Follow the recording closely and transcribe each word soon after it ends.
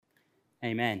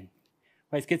Amen.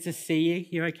 Well, it's good to see you.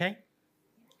 You okay?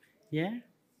 Yeah?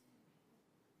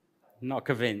 Not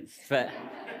convinced, but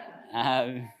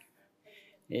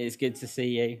it's good to see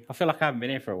you. I feel like I haven't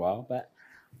been here for a while, but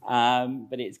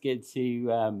it's good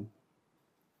to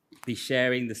be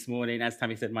sharing this morning. As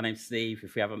Tammy said, my name's Steve,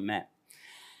 if we haven't met.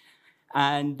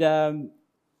 And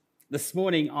this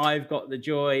morning, I've got the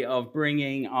joy of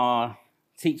bringing our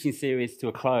teaching series to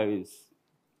a close.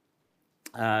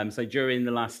 So during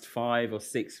the last 5 or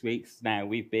 6 weeks now,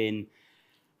 we've been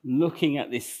looking at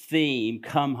this theme,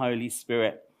 Come Holy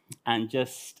Spirit, and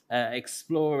just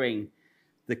exploring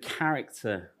the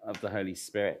character of the Holy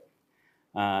Spirit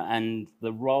and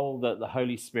the role that the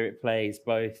Holy Spirit plays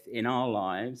both in our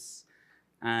lives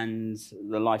and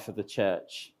the life of the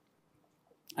church.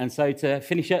 And so to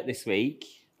finish up this week,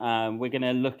 we're going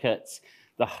to look at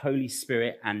the Holy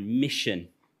Spirit and mission,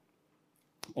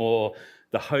 or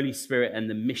the Holy Spirit and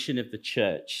the mission of the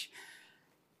church.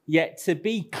 Yet to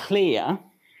be clear,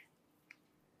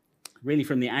 really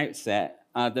from the outset,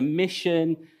 the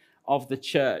mission of the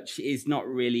church is not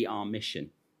really our mission.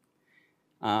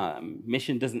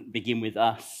 Mission doesn't begin with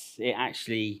us. It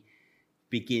actually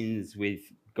begins with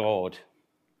God.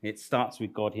 It starts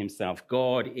with God himself.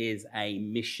 God is a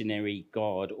missionary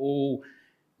God. All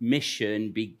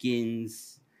mission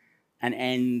begins and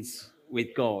ends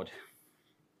with God.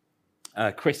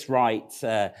 Chris Wright,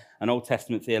 an Old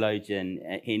Testament theologian,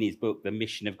 in his book, The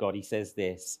Mission of God, he says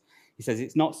this. He says,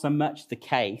 it's not so much the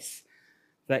case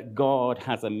that God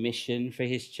has a mission for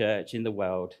his church in the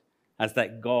world as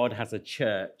that God has a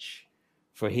church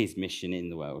for his mission in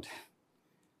the world.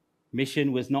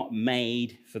 Mission was not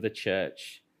made for the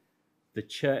church. The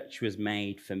church was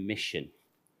made for mission,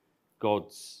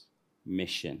 God's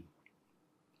mission.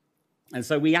 And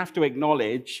so we have to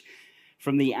acknowledge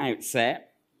from the outset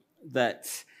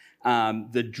that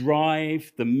the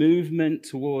drive, the movement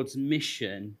towards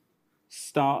mission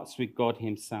starts with God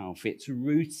himself. It's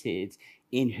rooted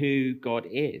in who God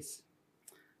is.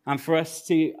 And for us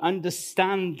to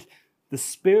understand the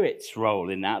Spirit's role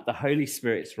in that, the Holy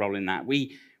Spirit's role in that,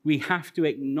 we have to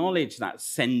acknowledge that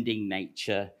sending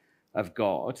nature of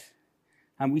God.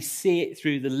 And we see it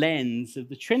through the lens of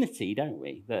the Trinity, don't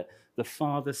we? The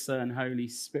Father, Son, Holy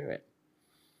Spirit.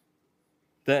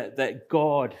 That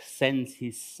God sends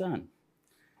his Son.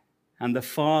 And the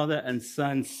Father and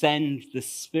Son send the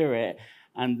Spirit,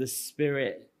 and the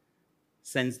Spirit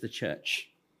sends the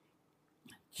church.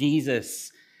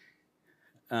 Jesus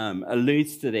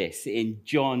alludes to this in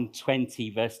John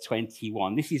 20, verse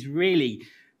 21. This is really,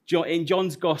 in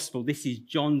John's Gospel, this is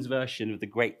John's version of the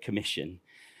Great Commission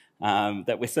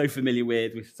that we're so familiar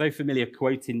with. We're so familiar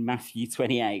quoting Matthew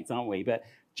 28, aren't we? But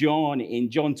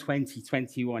in John 20,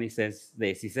 21, he says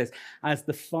this. He says, as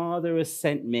the Father has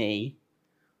sent me,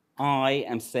 I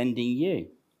am sending you.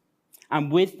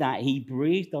 And with that, he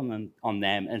breathed on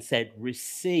them and said,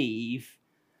 receive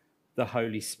the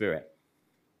Holy Spirit.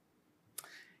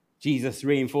 Jesus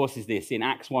reinforces this in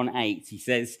Acts 1:8. He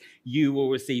says, you will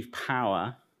receive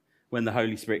power when the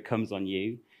Holy Spirit comes on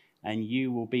you, and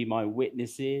you will be my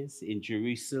witnesses in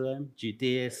Jerusalem,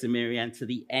 Judea, Samaria, and to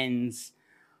the ends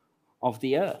of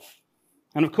the earth.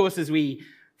 And of course, as we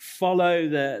follow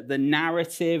the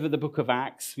narrative of the book of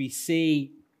Acts, we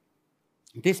see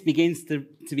this begins to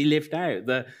be lived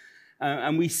out.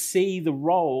 And we see the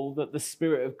role that the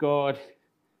Spirit of God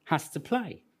has to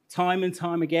play. Time and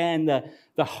time again,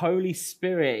 the Holy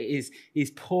Spirit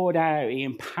is poured out. He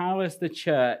empowers the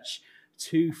church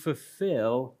to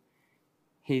fulfill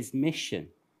his mission.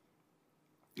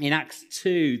 In Acts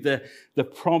 2, the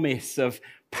promise of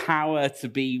power to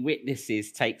be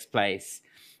witnesses takes place.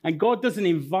 And God doesn't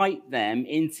invite them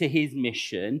into his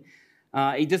mission.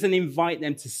 He doesn't invite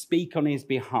them to speak on his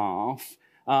behalf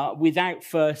without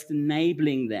first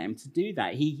enabling them to do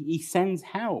that. He sends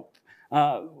help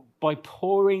by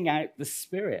pouring out the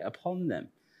Spirit upon them.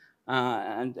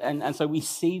 And so we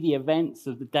see the events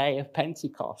of the day of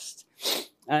Pentecost.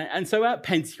 And so at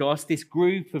Pentecost, this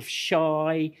group of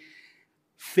shy,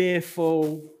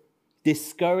 fearful,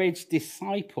 discouraged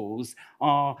disciples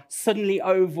are suddenly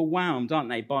overwhelmed, aren't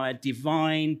they, by a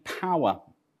divine power.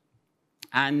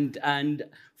 And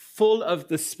full of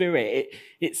the Spirit,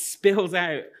 it spills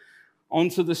out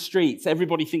onto the streets.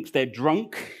 Everybody thinks they're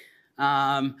drunk,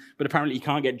 but apparently you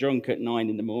can't get drunk at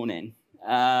 9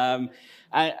 a.m.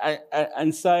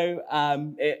 And so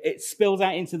it spills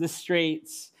out into the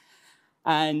streets,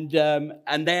 and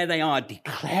there they are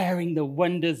declaring the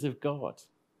wonders of God.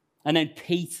 And then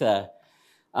Peter,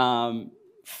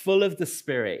 full of the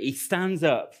Spirit, he stands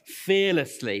up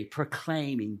fearlessly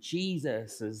proclaiming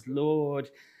Jesus as Lord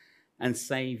and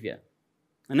Savior.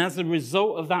 And as a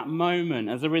result of that moment,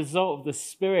 as a result of the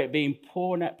Spirit being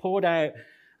poured out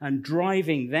and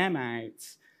driving them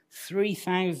out,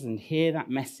 3,000 hear that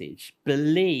message,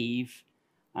 believe,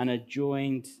 and are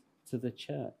joined to the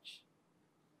church.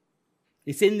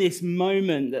 It's in this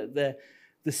moment that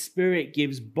the Spirit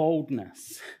gives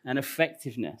boldness and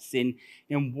effectiveness in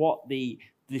what the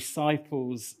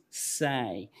disciples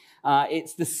say.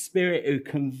 It's the Spirit who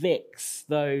convicts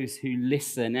those who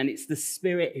listen, and it's the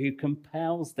Spirit who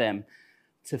compels them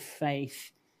to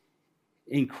faith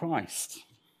in Christ.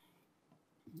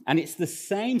 And it's the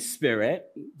same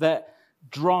Spirit that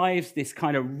drives this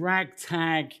kind of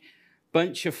ragtag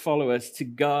bunch of followers to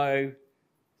go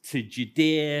to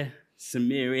Judea,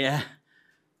 Samaria,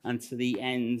 and to the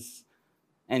ends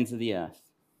of the earth.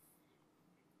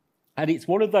 And it's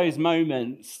one of those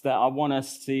moments that I want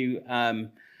us to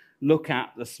look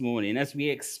at this morning as we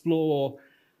explore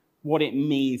what it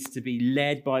means to be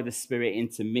led by the Spirit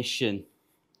into mission,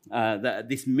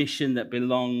 this mission that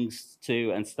belongs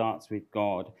to and starts with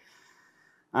God.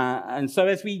 And so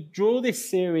as we draw this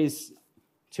series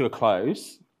to a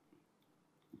close,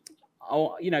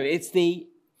 it's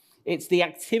the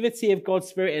activity of God's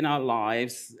Spirit in our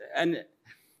lives and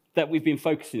that we've been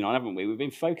focusing on, haven't we? We've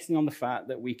been focusing on the fact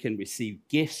that we can receive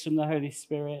gifts from the Holy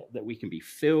Spirit, that we can be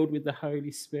filled with the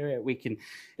Holy Spirit, we can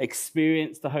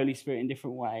experience the Holy Spirit in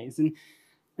different ways.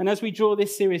 And as we draw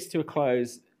this series to a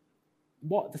close,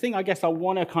 the thing I guess I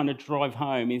want to kind of drive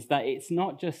home is that it's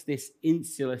not just this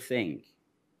insular thing.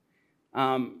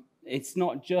 It's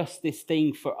not just this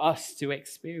thing for us to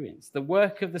experience. The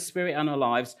work of the Spirit in our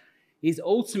lives is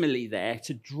ultimately there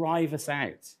to drive us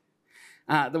out.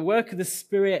 The work of the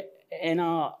Spirit in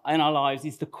our lives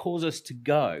is to cause us to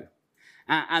go.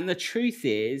 And the truth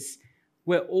is,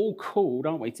 we're all called,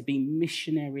 aren't we, to be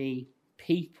missionary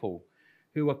people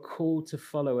who are called to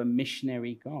follow a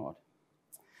missionary God.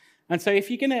 And so if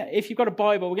you've got a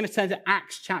Bible, we're going to turn to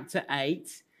Acts chapter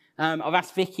 8. I've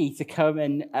asked Vicky to come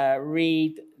and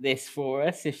read this for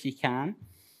us, if she can.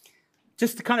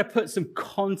 Just to kind of put some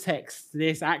context to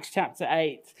this, Acts chapter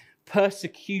 8,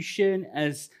 persecution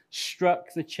has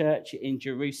struck the church in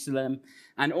Jerusalem,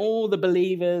 and all the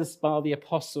believers, bar the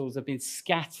apostles, have been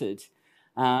scattered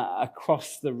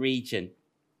across the region.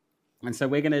 And so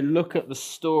we're going to look at the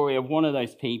story of one of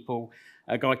those people,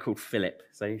 a guy called Philip.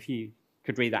 So if you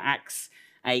could read that, Acts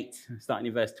 8, starting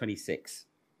in verse 26.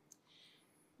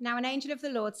 Now an angel of the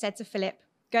Lord said to Philip,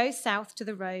 "Go south to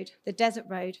the road, the desert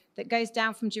road, that goes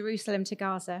down from Jerusalem to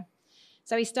Gaza."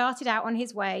 So he started out on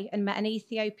his way and met an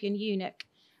Ethiopian eunuch,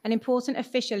 an important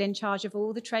official in charge of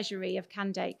all the treasury of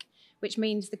Kandake, which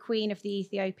means the queen of the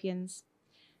Ethiopians.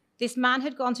 This man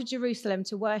had gone to Jerusalem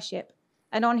to worship,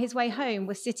 and on his way home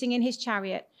was sitting in his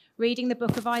chariot, reading the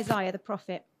book of Isaiah the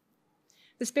prophet.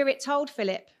 The Spirit told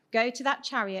Philip, "Go to that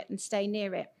chariot and stay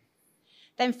near it."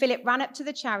 Then Philip ran up to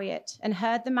the chariot and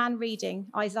heard the man reading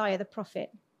Isaiah the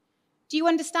prophet. "Do you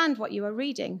understand what you are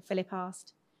reading?" Philip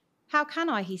asked. "How can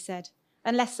I," he said,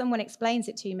 "unless someone explains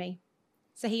it to me?"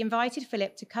 So he invited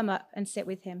Philip to come up and sit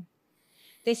with him.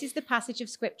 This is the passage of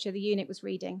scripture the eunuch was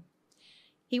reading.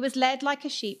 "He was led like a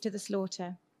sheep to the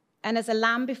slaughter, and as a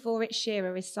lamb before its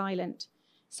shearer is silent,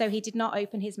 so he did not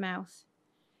open his mouth.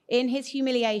 In his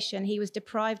humiliation he was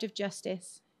deprived of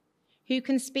justice. Who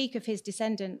can speak of his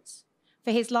descendants? For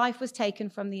his life was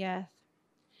taken from the earth."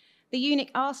 The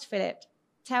eunuch asked Philip,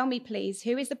 "Tell me, please,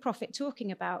 who is the prophet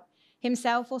talking about,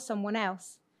 himself or someone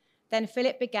else?" Then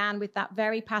Philip began with that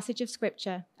very passage of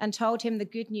scripture and told him the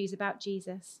good news about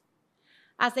Jesus.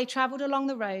 As they traveled along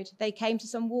the road, they came to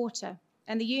some water,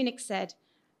 and the eunuch said,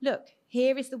 "Look,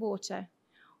 here is the water.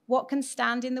 What can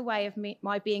stand in the way of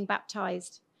my being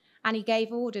baptized?" And he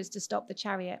gave orders to stop the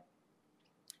chariot.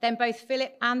 Then both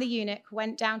Philip and the eunuch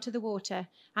went down to the water,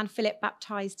 and Philip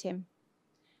baptized him.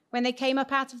 When they came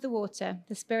up out of the water,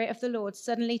 the Spirit of the Lord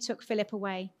suddenly took Philip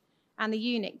away, and the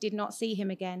eunuch did not see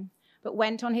him again, but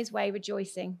went on his way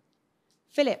rejoicing.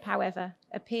 Philip, however,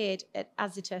 appeared at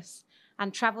Azotus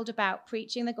and traveled about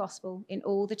preaching the gospel in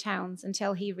all the towns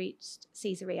until he reached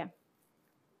Caesarea.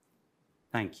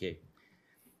 Thank you.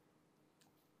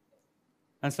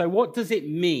 And so what does it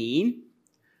mean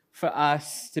for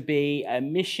us to be a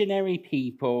missionary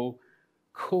people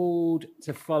called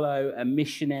to follow a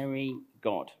missionary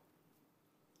God?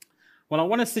 Well, I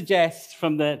want to suggest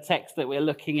from the text that we're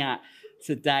looking at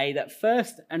today that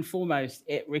first and foremost,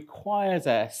 it requires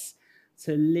us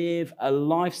to live a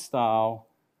lifestyle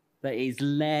that is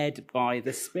led by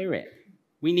the Spirit.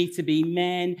 We need to be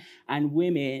men and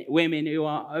women who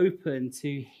are open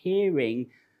to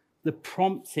hearing the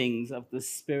promptings of the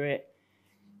Spirit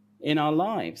in our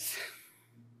lives.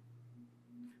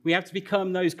 We have to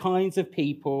become those kinds of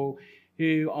people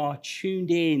who are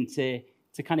tuned in to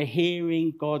kind of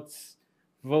hearing God's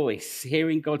voice,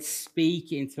 hearing God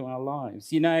speak into our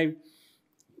lives. You know,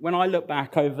 when I look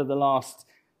back over the last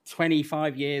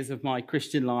 25 years of my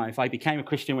Christian life, I became a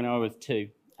Christian when I was 2.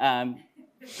 But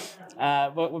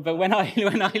when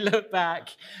I look back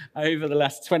over the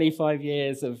last 25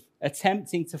 years of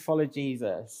attempting to follow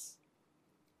Jesus,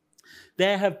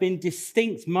 there have been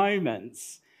distinct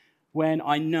moments when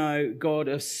I know God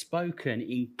has spoken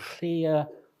in clear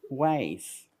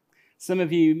ways. Some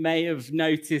of you may have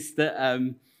noticed that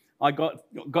I got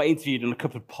interviewed on a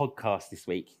couple of podcasts this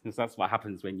week, because that's what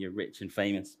happens when you're rich and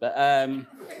famous. But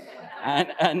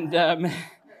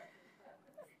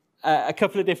a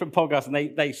couple of different podcasts, and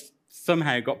they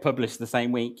somehow got published the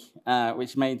same week,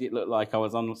 which made it look like I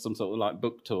was on some sort of like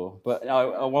book tour. But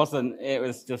I wasn't. It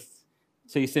was just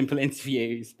 2 simple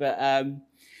interviews. But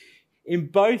in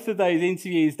both of those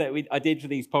interviews that I did for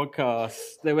these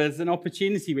podcasts, there was an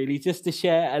opportunity really just to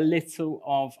share a little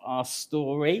of our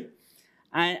story.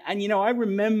 And you know, I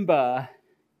remember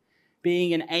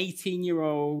being an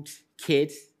 18-year-old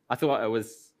kid. I thought I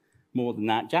was more than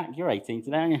that. Jack, you're 18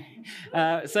 today,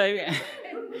 aren't you?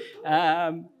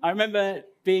 I remember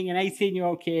being an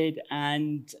 18-year-old kid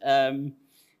and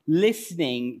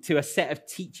listening to a set of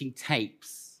teaching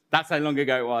tapes. That's how long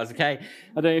ago it was, okay?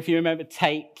 I don't know if you remember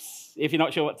tapes. If you're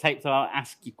not sure what tapes are,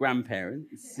 ask your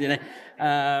grandparents, you know.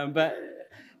 But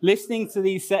listening to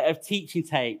these set of teaching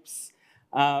tapes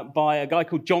by a guy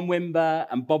called John Wimber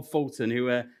and Bob Fulton, who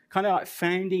were kind of like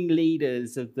founding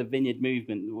leaders of the Vineyard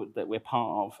movement that we're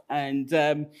part of.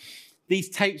 And these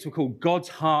tapes were called God's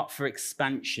Heart for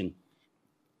Expansion.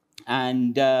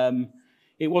 And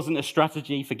it wasn't a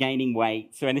strategy for gaining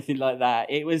weight or anything like that.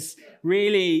 It was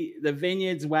really the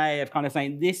Vineyard's way of kind of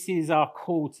saying, this is our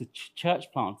call to church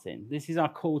planting. This is our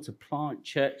call to plant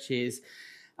churches.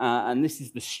 And this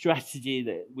is the strategy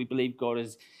that we believe God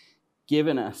has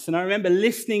given us. And I remember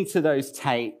listening to those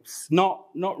tapes, not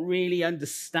really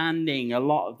understanding a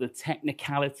lot of the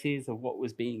technicalities of what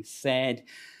was being said,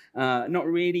 not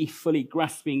really fully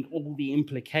grasping all the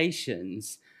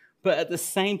implications, but at the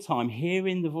same time,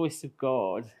 hearing the voice of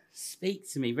God speak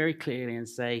to me very clearly and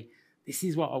say, this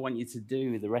is what I want you to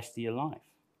do with the rest of your life.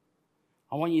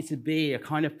 I want you to be a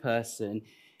kind of person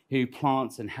who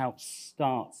plants and helps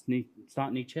start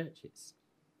new churches.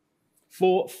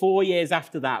 4 years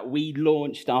after that, we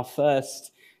launched our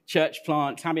first church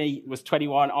plant. Tammy was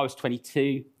 21, I was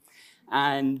 22.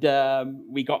 And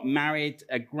we got married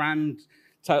a grand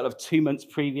total of 2 months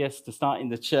previous to starting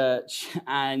the church.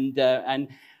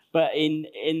 But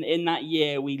in that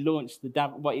year, we launched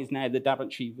what is now the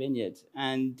Daventry Vineyard.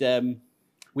 And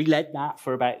we led that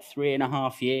for about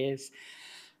 3.5 years.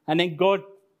 And then God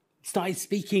started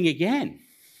speaking again.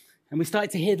 And we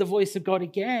started to hear the voice of God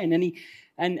again.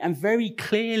 And very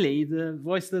clearly, the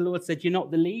voice of the Lord said, you're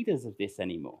not the leaders of this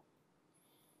anymore.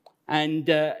 And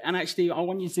actually, I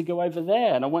want you to go over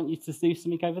there. And I want you to do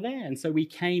something over there. And so we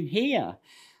came here.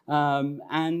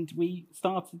 And we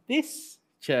started this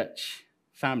church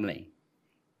family.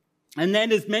 And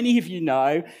then, as many of you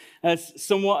know, as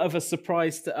somewhat of a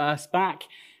surprise to us, back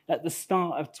at the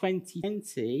start of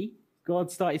 2020, God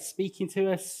started speaking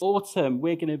to us. Autumn,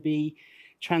 we're going to be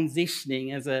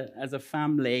transitioning as a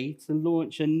family to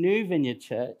launch a new Vineyard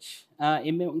Church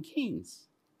in Milton Keynes.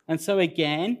 And so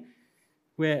again,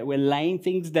 we're laying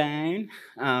things down.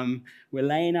 We're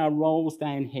laying our roles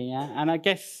down here. And I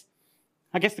guess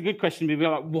the good question would be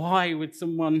like, why would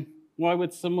someone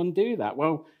do that?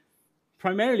 Well,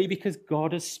 primarily because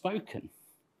God has spoken,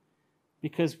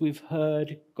 because we've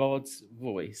heard God's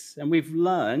voice. And we've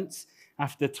learnt,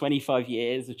 after 25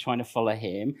 years of trying to follow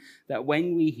him, that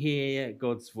when we hear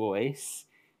God's voice,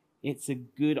 it's a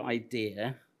good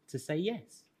idea to say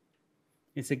yes.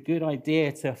 It's a good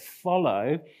idea to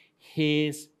follow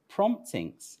his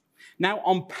promptings. Now,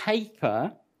 on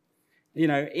paper, you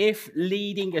know, if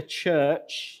leading a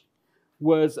church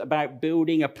was about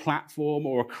building a platform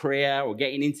or a career or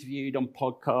getting interviewed on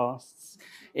podcasts,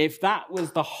 if that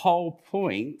was the whole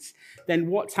point, then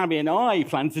what Tammy and I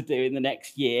plan to do in the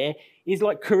next year is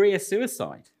like career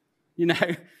suicide. You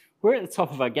know, we're at the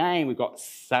top of our game. We've got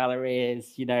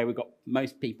salaries, you know, we've got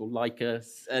most people like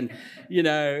us. And, you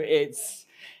know, it's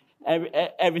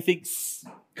everything's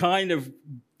kind of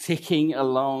ticking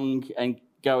along and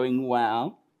going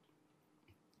well.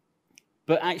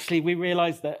 But actually, we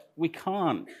realize that we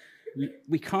can't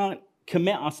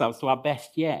commit ourselves to our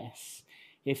best yes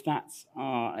if that's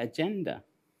our agenda.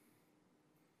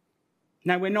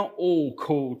 Now, we're not all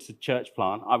called to church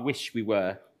plant. I wish we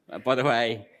were, by the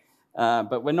way,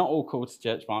 but we're not all called to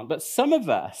church plant. But some of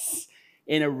us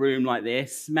in a room like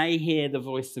this may hear the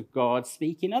voice of God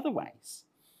speak in other ways.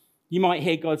 You might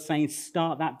hear God saying,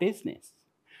 start that business.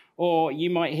 Or you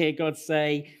might hear God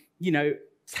say,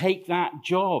 take that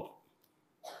job.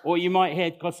 Or you might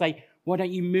hear God say, why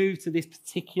don't you move to this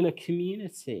particular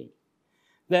community?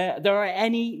 There are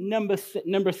any number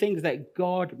of things that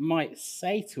God might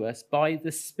say to us by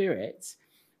the Spirit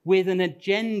with an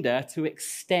agenda to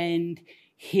extend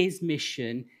his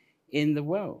mission in the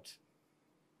world.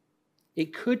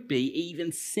 It could be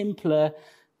even simpler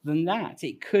than that.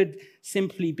 It could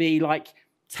simply be like,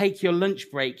 take your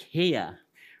lunch break here.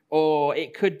 Or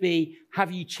it could be,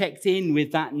 have you checked in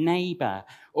with that neighbor?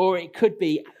 Or it could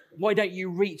be, why don't you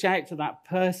reach out to that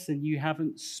person you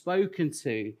haven't spoken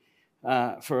to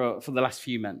for the last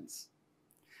few months?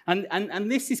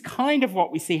 And this is kind of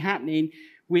what we see happening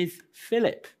with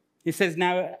Philip. It says,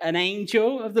 now an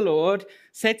angel of the Lord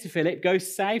said to Philip, go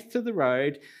south to the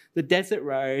road, the desert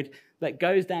road that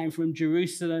goes down from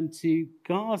Jerusalem to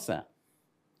Gaza.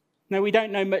 Now, we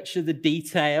don't know much of the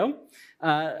detail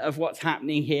of what's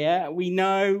happening here. We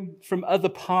know from other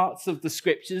parts of the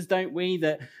scriptures, don't we,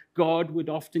 that God would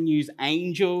often use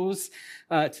angels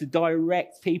to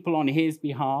direct people on his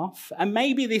behalf. And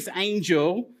maybe this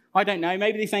angel, I don't know,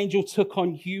 maybe this angel took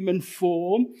on human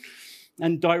form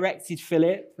and directed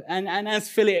Philip. And as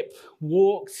Philip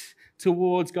walked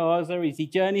towards Gaza, as he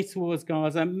journeyed towards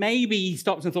Gaza, maybe he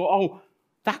stopped and thought, oh,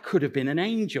 that could have been an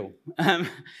angel.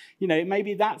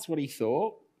 Maybe that's what he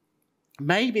thought.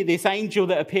 Maybe this angel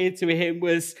that appeared to him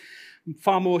was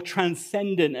far more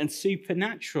transcendent and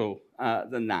supernatural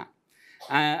than that.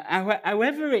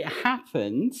 However it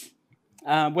happened,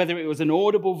 whether it was an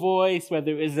audible voice,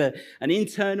 whether it was an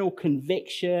internal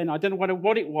conviction, I don't know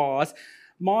what it was,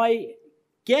 my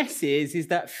guess is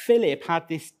that Philip had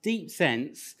this deep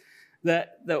sense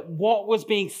that what was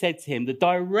being said to him, the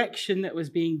direction that was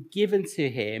being given to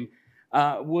him,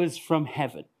 was from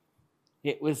heaven.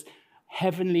 It was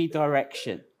heavenly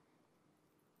direction.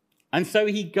 And so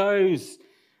he goes,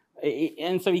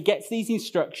 and so he gets these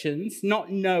instructions,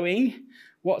 not knowing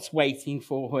what's waiting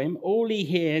for him. All he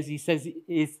hears, he says,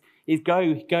 is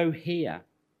go here.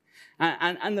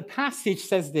 And the passage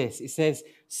says this, it says,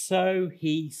 so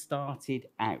he started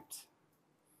out.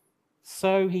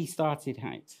 So he started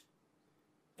out.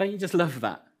 Don't you just love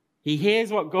that? He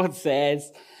hears what God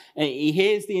says, and he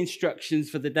hears the instructions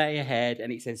for the day ahead,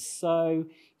 and it says, so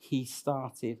he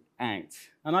started out.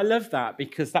 And I love that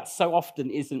because that so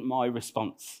often isn't my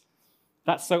response.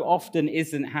 That so often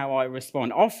isn't how I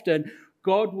respond. Often,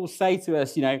 God will say to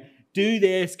us, do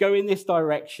this, go in this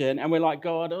direction, and we're like,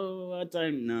 God, I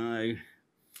don't know.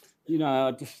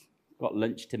 I just got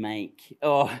lunch to make.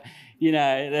 Or,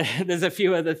 there's a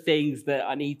few other things that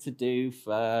I need to do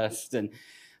first, and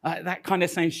that kind of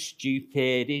sounds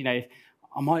stupid.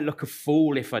 I might look a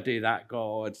fool if I do that,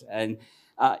 God. And,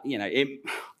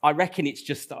 I reckon it's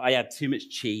just that I had too much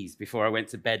cheese before I went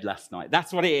to bed last night.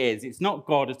 That's what it is. It's not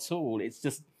God at all. It's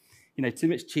just, too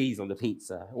much cheese on the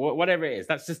pizza, whatever it is.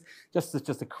 That's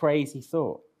just a crazy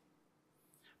thought.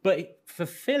 But for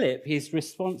Philip, his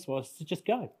response was to just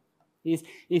go.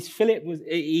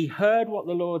 He heard what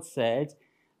the Lord said,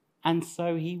 and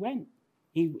so he went.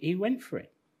 He went for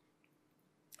it.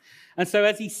 And so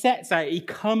as he sets out, he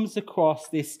comes across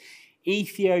this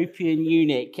Ethiopian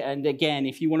eunuch. And again,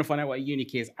 if you want to find out what a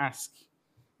eunuch is, ask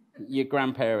your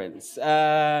grandparents.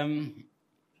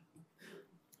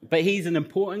 But he's an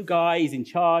important guy. He's in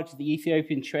charge of the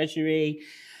Ethiopian treasury.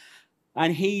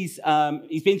 And he's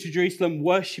been to Jerusalem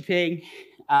worshipping.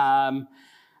 And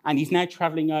he's now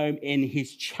traveling home in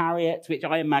his chariot, which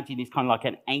I imagine is kind of like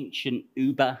an ancient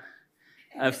Uber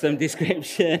of some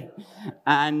description.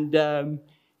 And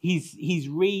he's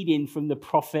reading from the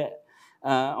prophet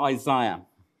Isaiah.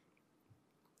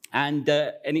 And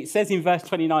it says in verse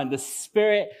 29, the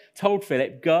Spirit told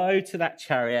Philip, go to that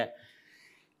chariot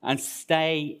and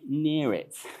stay near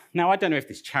it. Now, I don't know if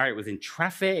this chariot was in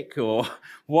traffic or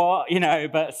what,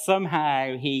 but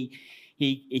somehow he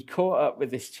caught up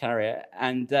with this chariot.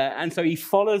 And so he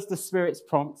follows the Spirit's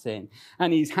prompting,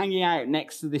 and he's hanging out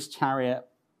next to this chariot.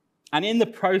 And in the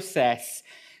process,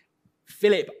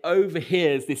 Philip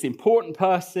overhears this important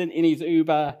person in his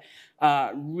Uber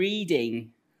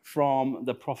reading from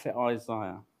the prophet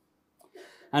Isaiah.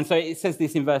 And so it says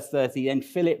this in verse 30, and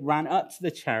Philip ran up to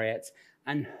the chariot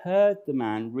and heard the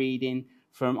man reading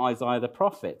from Isaiah the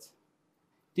prophet.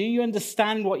 Do you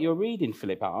understand what you're reading?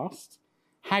 Philip asked.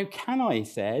 How can I, he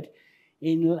said,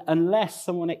 unless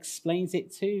someone explains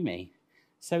it to me?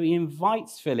 So he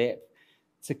invites Philip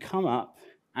to come up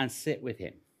and sit with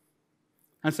him.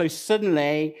 And so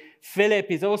suddenly, Philip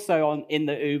is also in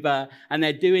the Uber, and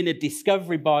they're doing a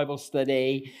discovery Bible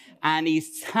study, and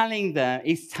he's telling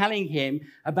him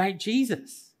about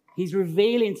Jesus. He's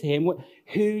revealing to him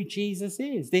who Jesus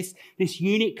is. This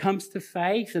eunuch comes to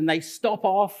faith, and they stop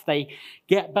off, they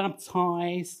get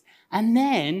baptized, and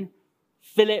then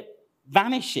Philip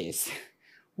vanishes.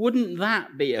 Wouldn't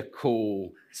that be a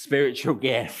cool spiritual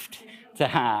gift to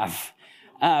have?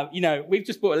 We've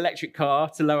just bought an electric car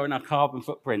to lower our carbon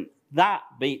footprint. That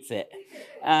beats it.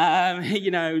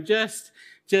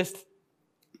 Just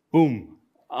boom,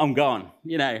 I'm gone.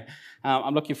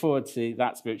 I'm looking forward to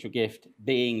that spiritual gift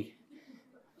being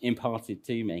imparted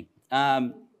to me.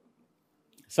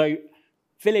 So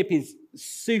Philip is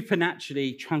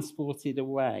supernaturally transported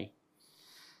away.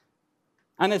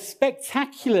 And as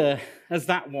spectacular as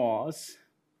that was,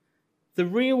 the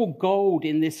real gold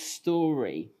in this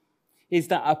story is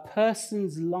that a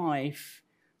person's life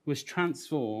was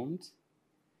transformed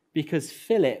because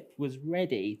Philip was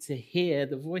ready to hear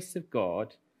the voice of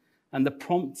God and the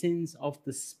promptings of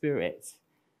the Spirit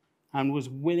and was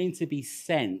willing to be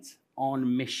sent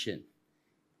on mission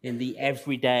in the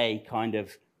everyday kind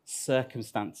of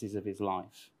circumstances of his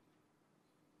life.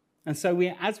 And so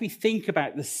as we think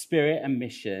about the Spirit and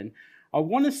mission, I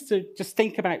want us to just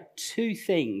think about two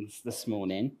things this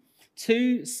morning,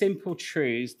 two simple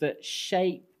truths that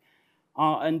shape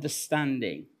our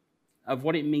understanding of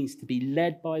what it means to be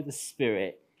led by the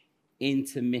Spirit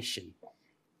into mission.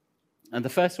 And the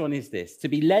first one is this: to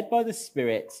be led by the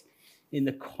Spirit in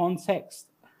the context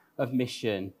of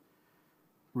mission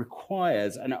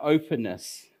requires an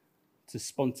openness to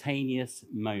spontaneous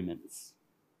moments.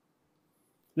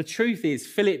 The truth is,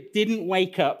 Philip didn't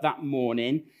wake up that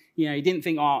morning. He didn't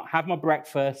think, have my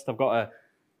breakfast. I've got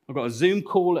a Zoom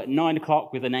call at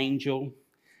 9:00 with an angel.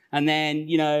 And then,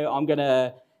 I'm going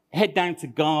to head down to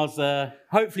Gaza.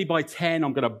 Hopefully by 10,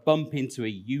 I'm going to bump into a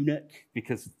eunuch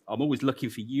because I'm always looking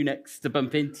for eunuchs to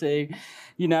bump into,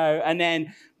 And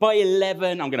then by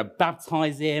 11, I'm going to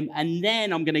baptize him. And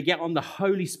then I'm going to get on the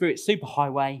Holy Spirit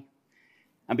superhighway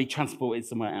and be transported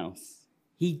somewhere else.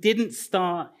 He didn't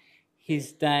start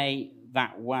his day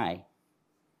that way.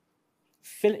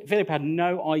 Philip had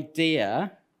no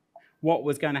idea what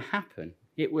was going to happen.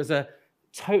 It was a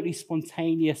totally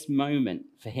spontaneous moment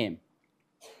for him.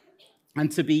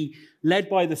 And to be led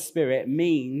by the Spirit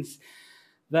means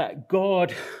that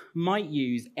God might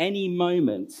use any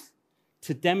moment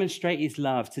to demonstrate his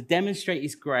love, to demonstrate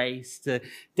his grace, to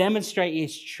demonstrate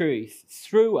his truth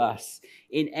through us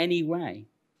in any way.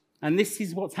 And this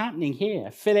is what's happening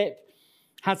here. Philip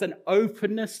has an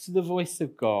openness to the voice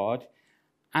of God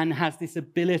and has this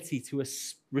ability to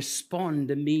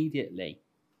respond immediately.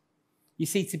 You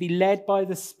see, to be led by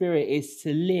the Spirit is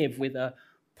to live with a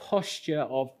posture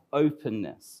of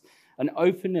openness, an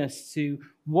openness to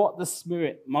what the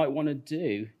Spirit might want to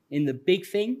do in the big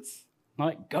things,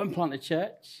 like go and plant a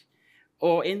church,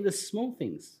 or in the small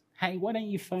things. Hey, why don't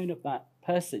you phone up that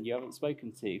person you haven't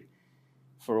spoken to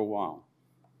for a while?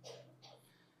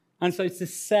 And so to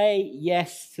say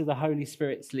yes to the Holy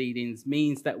Spirit's leadings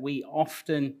means that we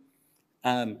often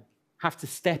have to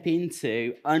step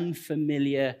into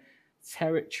unfamiliar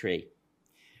territory.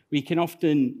 We can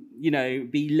often,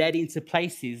 be led into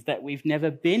places that we've never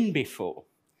been before.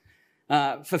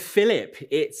 For Philip,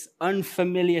 it's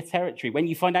unfamiliar territory. When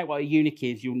you find out what a eunuch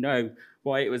is, you'll know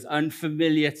why it was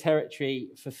unfamiliar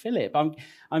territory for Philip.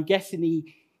 I'm guessing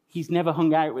he's never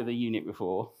hung out with a eunuch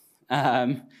before.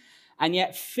 And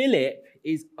yet Philip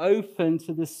is open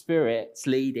to the Spirit's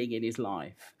leading in his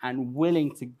life and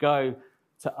willing to go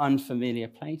to unfamiliar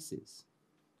places.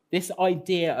 This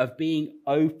idea of being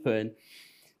open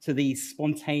to these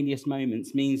spontaneous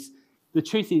moments means the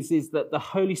truth is that the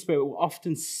Holy Spirit will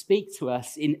often speak to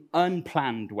us in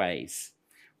unplanned ways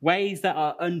that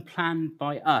are unplanned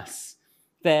by us.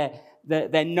 They're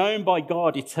known by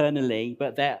God eternally,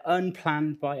 but they're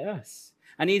unplanned by us.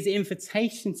 And his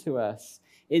invitation to us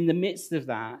in the midst of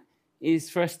that is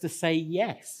for us to say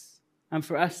yes and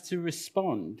for us to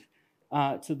respond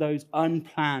to those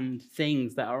unplanned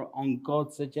things that are on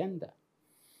God's agenda.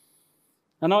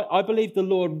 And I believe the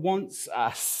Lord wants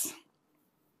us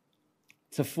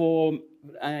to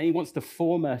he wants to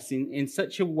form us in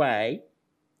such a way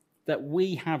that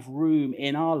we have room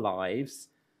in our lives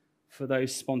for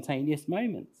those spontaneous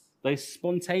moments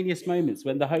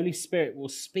when the Holy Spirit will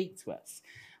speak to us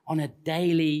on a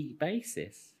daily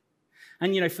basis.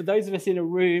 And, for those of us in a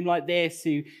room like this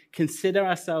who consider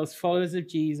ourselves followers of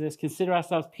Jesus, consider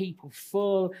ourselves people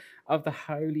full of the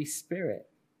Holy Spirit,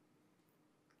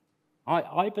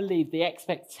 I believe the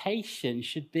expectation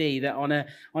should be that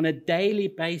on a daily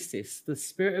basis, the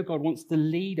Spirit of God wants to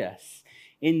lead us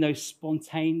in those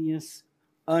spontaneous,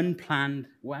 unplanned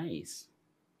ways.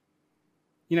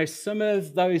 You know, some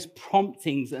of those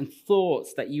promptings and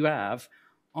thoughts that you have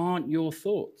aren't your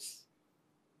thoughts.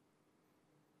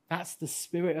 That's the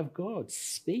Spirit of God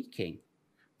speaking,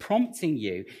 prompting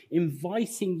you,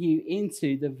 inviting you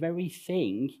into the very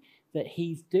thing that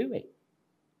he's doing.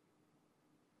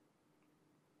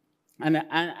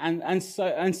 And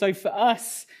so for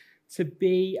us to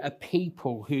be a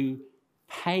people who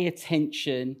pay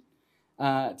attention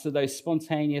to those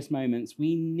spontaneous moments,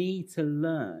 we need to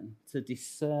learn to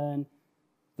discern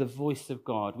the voice of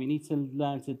God. We need to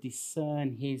learn to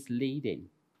discern his leading.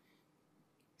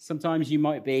 Sometimes you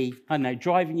might be, I don't know,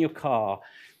 driving your car,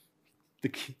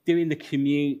 doing the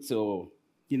commute, or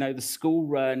the school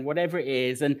run, whatever it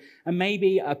is, and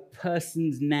maybe a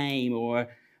person's name or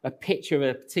a picture of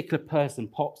a particular person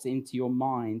pops into your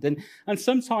mind. And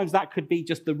sometimes that could be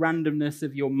just the randomness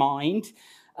of your mind.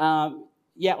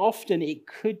 Yet often it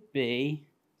could be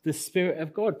the Spirit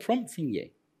of God prompting you.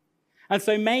 And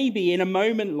so maybe in a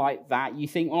moment like that, you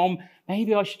think,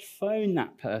 maybe I should phone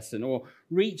that person or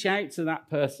reach out to that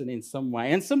person in some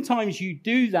way. And sometimes you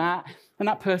do that and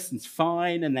that person's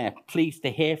fine and they're pleased to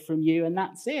hear from you and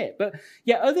that's it. But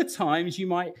yet other times you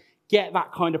might get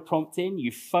that kind of prompting, you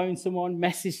phone someone,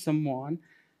 message someone,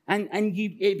 and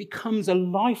it becomes a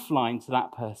lifeline to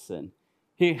that person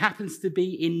who happens to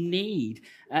be in need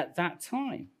at that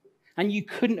time. And you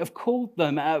couldn't have called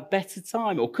them at a better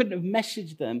time or couldn't have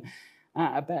messaged them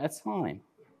at a better time.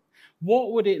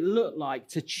 What would it look like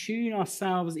to tune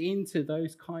ourselves into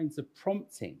those kinds of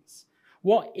promptings?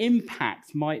 What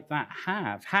impact might that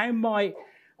have? How might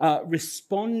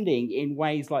responding in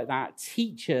ways like that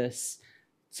teach us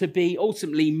to be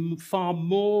ultimately far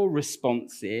more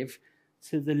responsive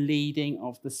to the leading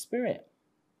of the Spirit?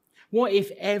 What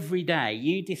if every day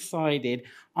you decided,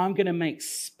 I'm going to make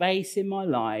space in my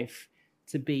life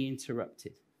to be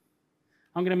interrupted?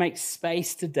 I'm going to make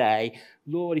space today.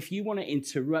 Lord, if you want to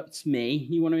interrupt me,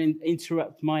 you want to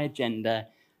interrupt my agenda,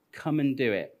 come and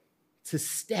do it. To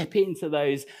step into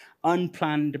those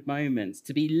unplanned moments,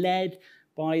 to be led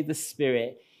by the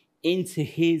Spirit into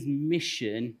his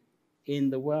mission in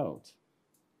the world.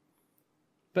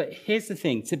 But here's the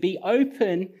thing, to be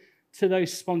open to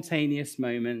those spontaneous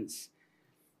moments,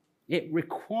 it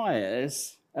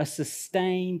requires a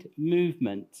sustained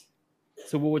movement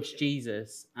towards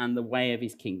Jesus and the way of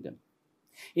his kingdom.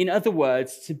 In other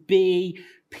words, to be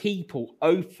people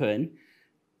open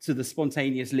to the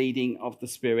spontaneous leading of the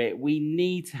Spirit, we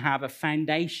need to have a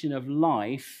foundation of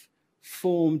life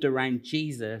formed around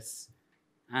Jesus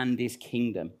and his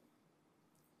kingdom.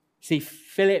 See,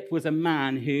 Philip was a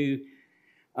man who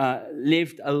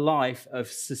lived a life of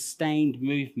sustained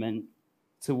movement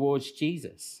towards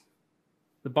Jesus.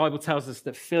 The Bible tells us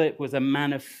that Philip was a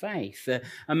man of faith,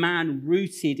 a man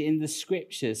rooted in the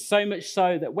scriptures, so much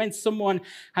so that when someone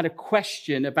had a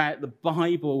question about the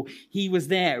Bible, he was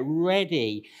there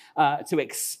ready to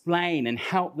explain and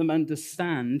help them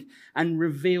understand and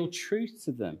reveal truth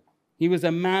to them. He was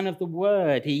a man of the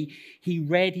word. He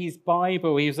read his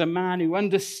Bible. He was a man who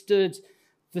understood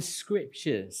the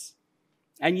scriptures.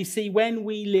 And you see, when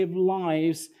we live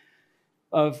lives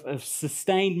of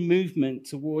sustained movement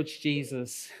towards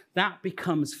Jesus, that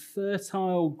becomes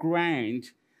fertile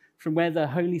ground from where the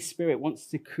Holy Spirit wants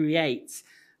to create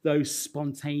those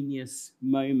spontaneous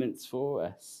moments for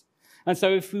us. And so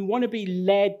if we want to be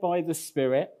led by the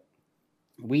Spirit,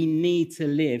 we need to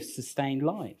live sustained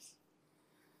lives.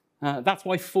 That's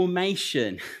why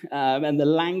formation and the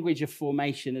language of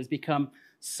formation has become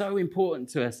so important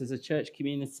to us as a church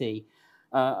community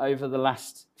over the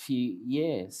last few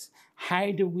years.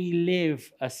 How do we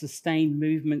live a sustained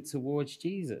movement towards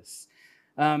Jesus?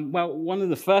 Well, one of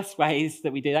the first ways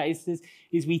that we do that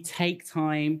is we take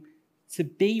time to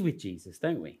be with Jesus,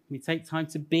 don't we? We take time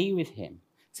to be with him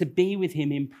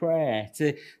in prayer,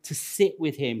 to sit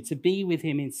with him, to be with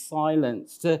him in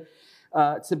silence, to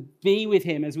be with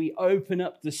him as we open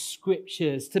up the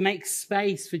scriptures, to make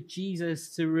space for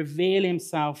Jesus to reveal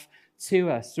himself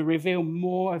to us, to reveal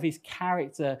more of his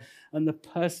character and the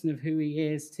person of who he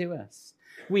is to us.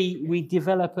 We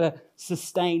develop a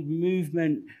sustained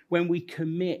movement when we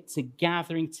commit to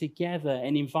gathering together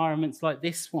in environments like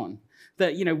this one.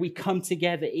 That, we come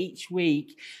together each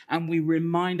week and we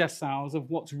remind ourselves of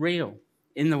what's real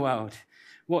in the world,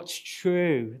 what's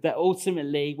true, that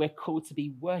ultimately we're called to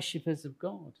be worshippers of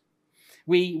God.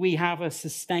 We have a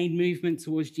sustained movement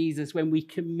towards Jesus when we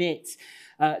commit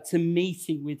to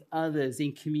meeting with others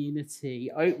in community,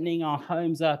 opening our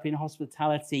homes up in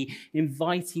hospitality,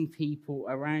 inviting people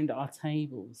around our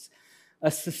tables. A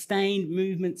sustained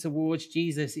movement towards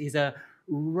Jesus is a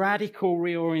radical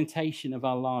reorientation of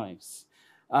our lives,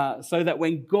 so that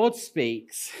when God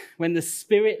speaks, when the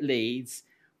Spirit leads,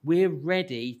 we're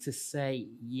ready to say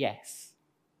yes.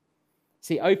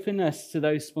 See, openness to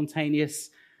those spontaneous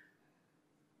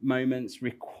moments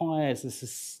requires a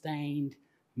sustained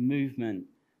movement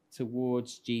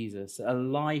towards Jesus, a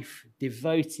life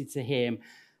devoted to him,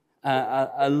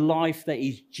 a life that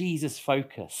is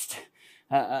Jesus-focused,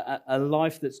 a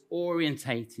life that's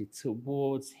orientated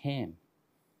towards him.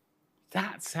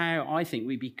 That's how I think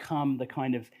we become the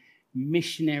kind of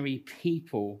missionary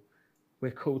people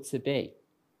we're called to be.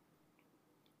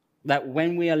 That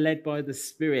when we are led by the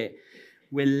Spirit,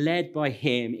 we're led by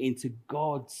him into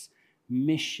God's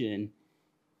mission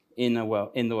in the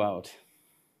world.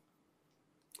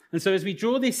 And so as we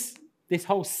draw this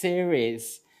whole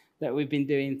series that we've been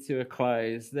doing to a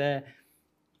close,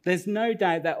 there's no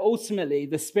doubt that ultimately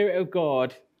the Spirit of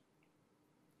God,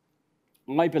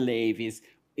 I believe,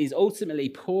 is ultimately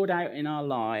poured out in our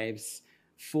lives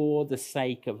for the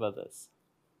sake of others.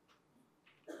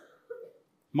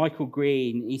 Michael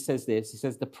Green, he says this, he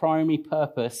says, the primary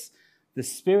purpose the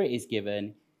Spirit is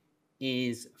given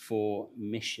is for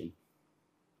mission.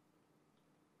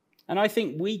 And I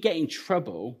think we get in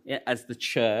trouble as the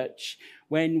church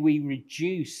when we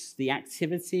reduce the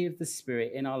activity of the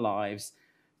Spirit in our lives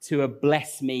to a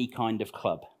bless me kind of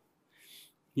club.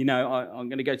 You know, I'm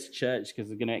going to go to church because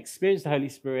I'm going to experience the Holy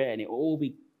Spirit and it will all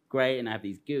be great and I have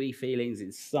these gooey feelings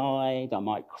inside. I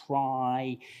might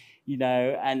cry, you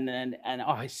know, and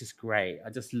oh, it's just great. I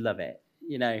just love it.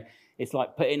 You know, it's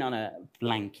like putting on a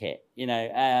blanket, you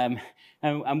know,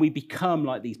 and we become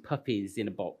like these puppies in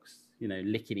a box, you know,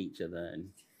 licking each other and,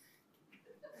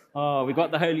 oh, we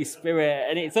got the Holy Spirit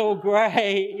and it's all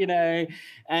great, you know,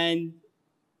 and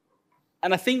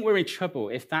I think we're in trouble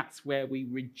if that's where we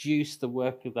reduce the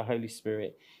work of the Holy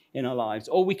Spirit in our lives.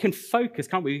 Or we can focus,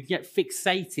 can't we? We can get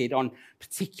fixated on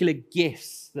particular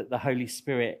gifts that the Holy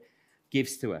Spirit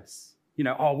gives to us. You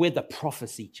know, oh, we're the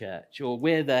prophecy church, or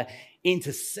we're the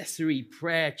intercessory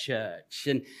prayer church.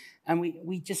 And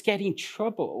we just get in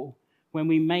trouble when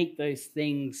we make those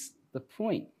things the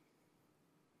point.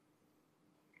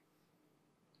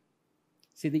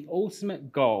 See, the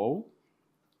ultimate goal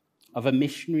of a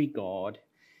missionary God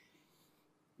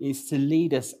is to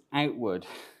lead us outward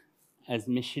as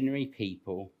missionary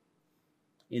people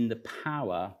in the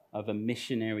power of a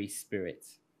missionary spirit,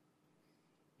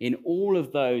 in all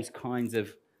of those kinds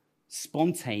of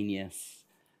spontaneous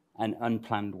and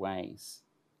unplanned ways.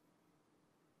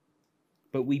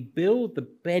 But we build the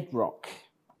bedrock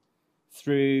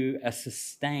through a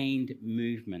sustained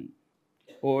movement,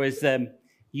 or as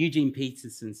Eugene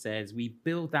Peterson says, we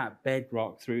build that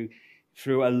bedrock through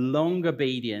a long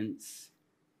obedience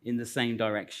in the same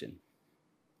direction.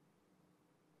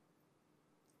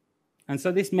 And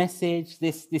so this message,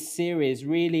 this series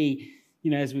really,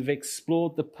 you know, as we've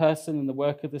explored the person and the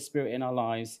work of the Spirit in our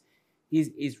lives,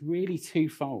 is really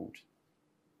twofold.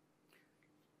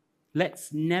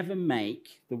 Let's never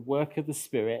make the work of the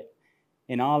Spirit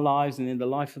in our lives and in the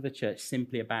life of the church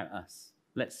simply about us.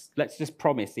 Let's just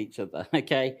promise each other,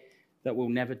 okay, that we'll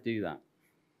never do that.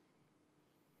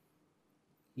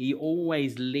 He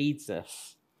always leads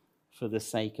us for the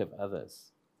sake of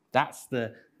others. That's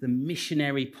the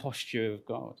missionary posture of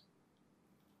God.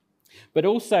 But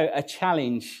also a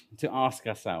challenge to ask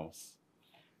ourselves,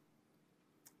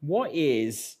 what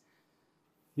is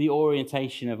the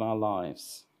orientation of our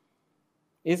lives?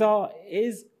 Are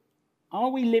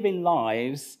we living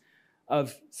lives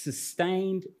of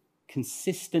sustained,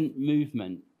 consistent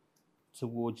movement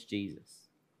towards Jesus?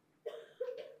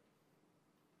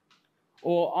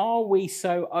 Or are we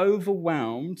so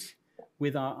overwhelmed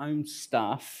with our own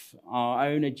stuff, our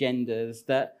own agendas,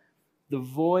 that the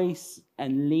voice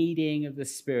and leading of the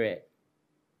Spirit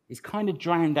is kind of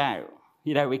drowned out?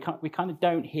 You know, we kind of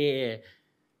don't hear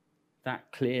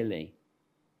that clearly.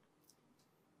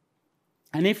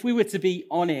 And if we were to be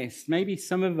honest, maybe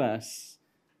some of us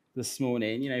this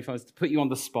morning, you know, if I was to put you on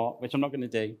the spot, which I'm not going to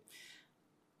do,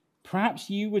 perhaps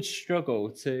you would struggle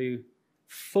to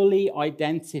fully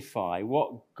identify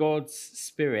what God's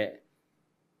Spirit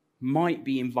might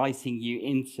be inviting you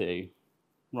into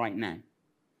right now.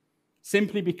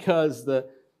 Simply because the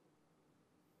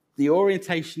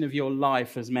orientation of your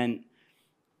life has meant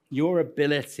your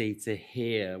ability to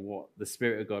hear what the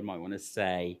Spirit of God might want to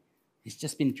say, it's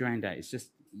just been drowned out. It's just,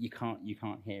 you can't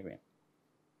hear it.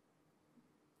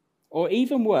 Or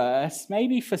even worse,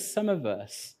 maybe for some of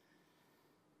us,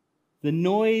 the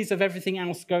noise of everything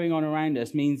else going on around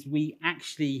us means we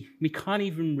can't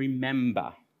even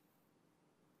remember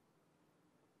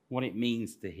what it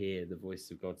means to hear the voice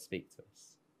of God speak to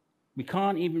us. We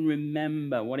can't even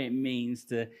remember what it means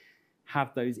to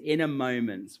have those inner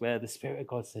moments where the Spirit of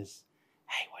God says,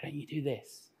 hey, why don't you do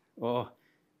this? Or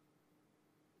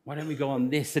why don't we go on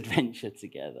this adventure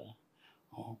together?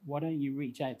 Or why don't you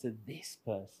reach out to this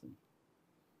person?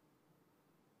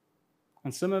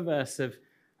 And some of us have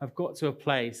got to a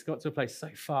place so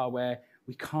far where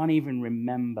we can't even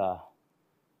remember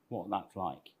what that's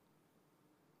like.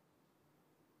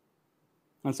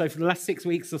 And so for the last 6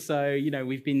 weeks or so,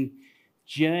 we've been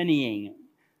journeying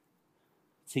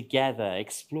together,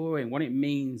 exploring what it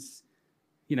means,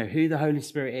 who the Holy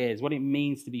Spirit is, what it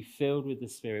means to be filled with the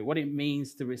Spirit, what it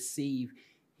means to receive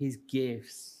his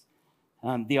gifts,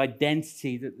 the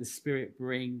identity that the Spirit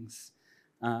brings,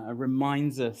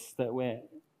 reminds us that we're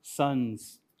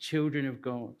sons, children of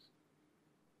God.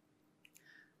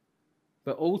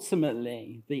 But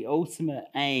ultimately, the ultimate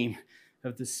aim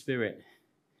of the Spirit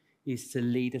is to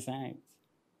lead us out,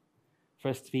 for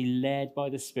us to be led by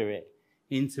the Spirit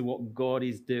into what God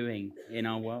is doing in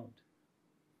our world.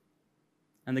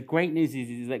 And the great news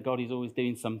is that God is always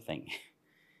doing something.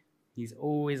 He's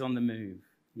always on the move.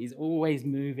 He's always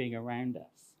moving around us.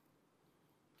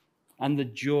 And the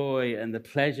joy and the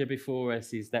pleasure before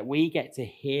us is that we get to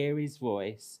hear his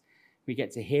voice, we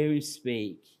get to hear him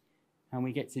speak, and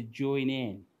we get to join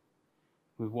in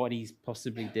with what he's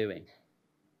possibly doing.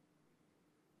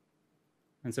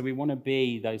 And so we want to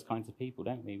be those kinds of people,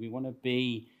 don't we? We want to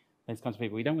be those kinds of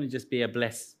people. We don't want to just be a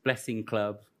blessing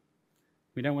club.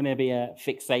 We don't want to be a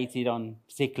fixated on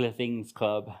particular things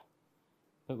club.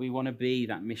 But we want to be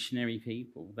that missionary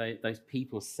people, those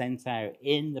people sent out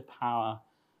in the power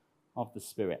of the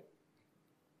Spirit.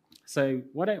 So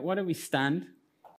why don't we stand?